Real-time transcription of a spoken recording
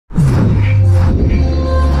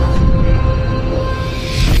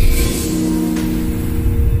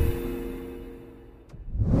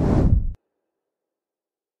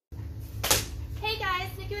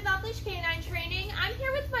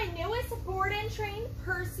and train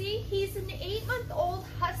Percy. He's an 8-month-old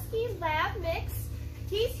Husky Lab mix.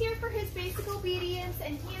 He's here for his basic obedience,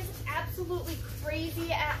 and he is absolutely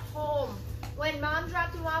crazy at home. When Mom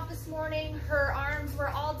dropped him off this morning, her arms were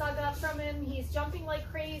all dug up from him. He's jumping like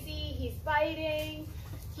crazy, he's biting,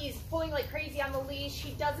 he's pulling like crazy on the leash.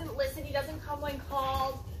 He doesn't listen, he doesn't come when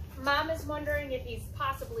called. Mom is wondering if he's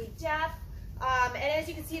possibly deaf. And as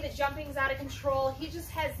you can see, the jumping's out of control. He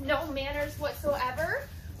just has no manners whatsoever.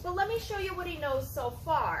 But let me show you what he knows so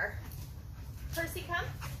far. Percy, come.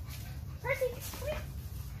 Percy, come here.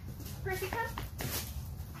 Percy, come.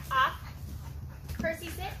 Off. Percy,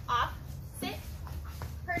 sit. Off. Sit.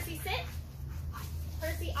 Percy, sit.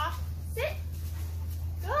 Percy, off. Sit.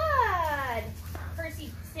 Good.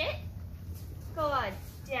 Percy, sit. Good.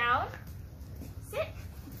 Down. Sit.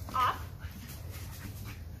 Off.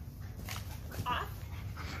 Off.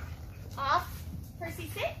 Off. Percy,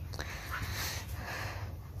 sit.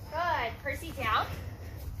 Good. Percy, down.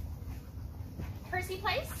 Percy,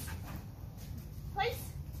 place. Place.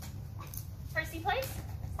 Percy, place.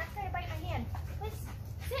 Stop trying to bite my hand. Place.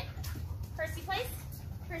 Sit. Percy, place.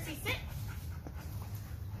 Percy, sit.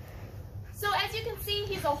 So as you can see,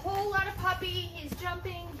 he's a whole lot of puppy. He's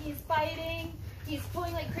jumping, he's biting, he's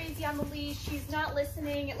pulling like crazy on the leash, he's not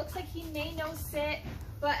listening. It looks like he may know sit,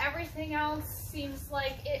 but everything else seems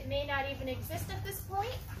like it may not even exist at this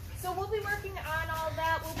point. So we'll be working on all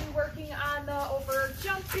that. We'll be working on the over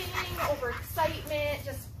jumping, over excitement,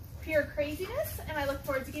 just pure craziness, and I look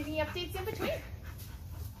forward to giving you updates in between.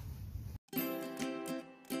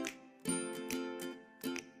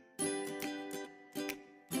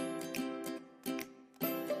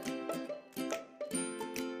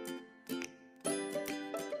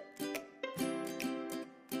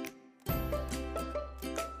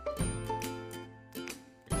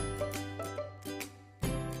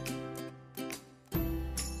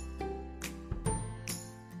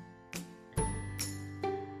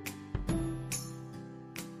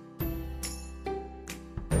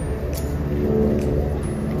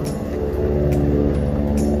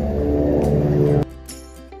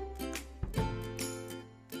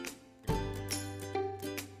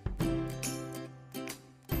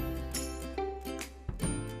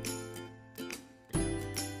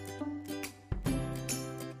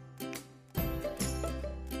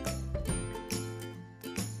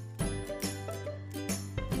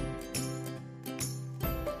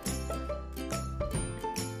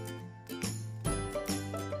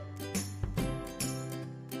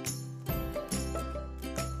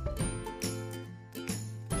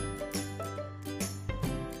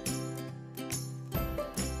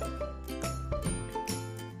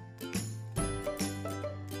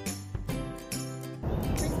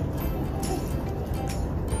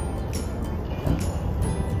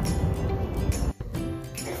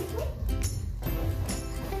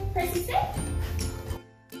 Percy, sit.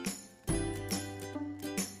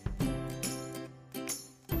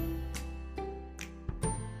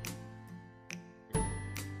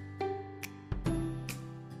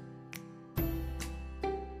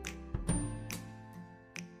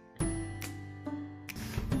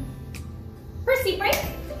 Percy, break.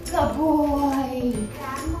 Good boy.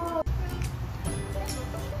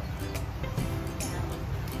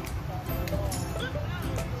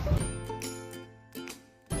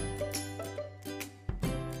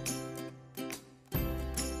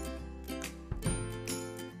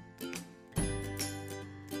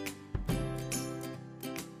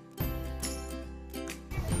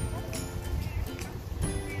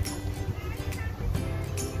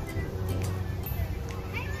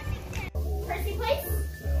 Percy, place.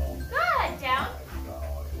 Good. Down.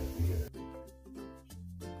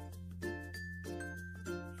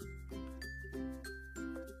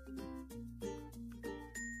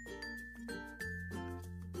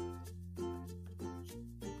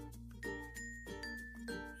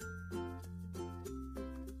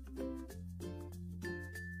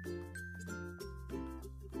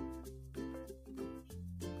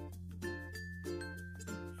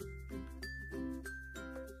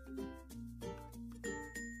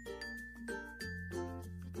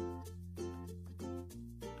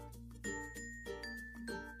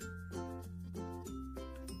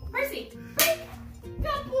 Percy, break.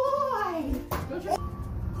 Good boy.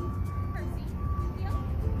 Percy, heel.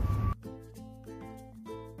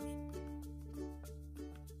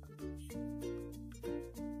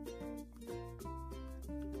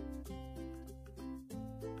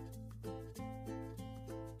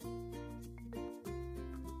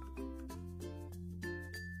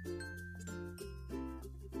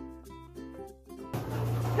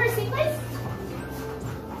 Percy, place.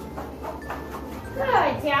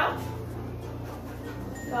 Good. Down.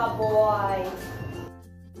 Good boy.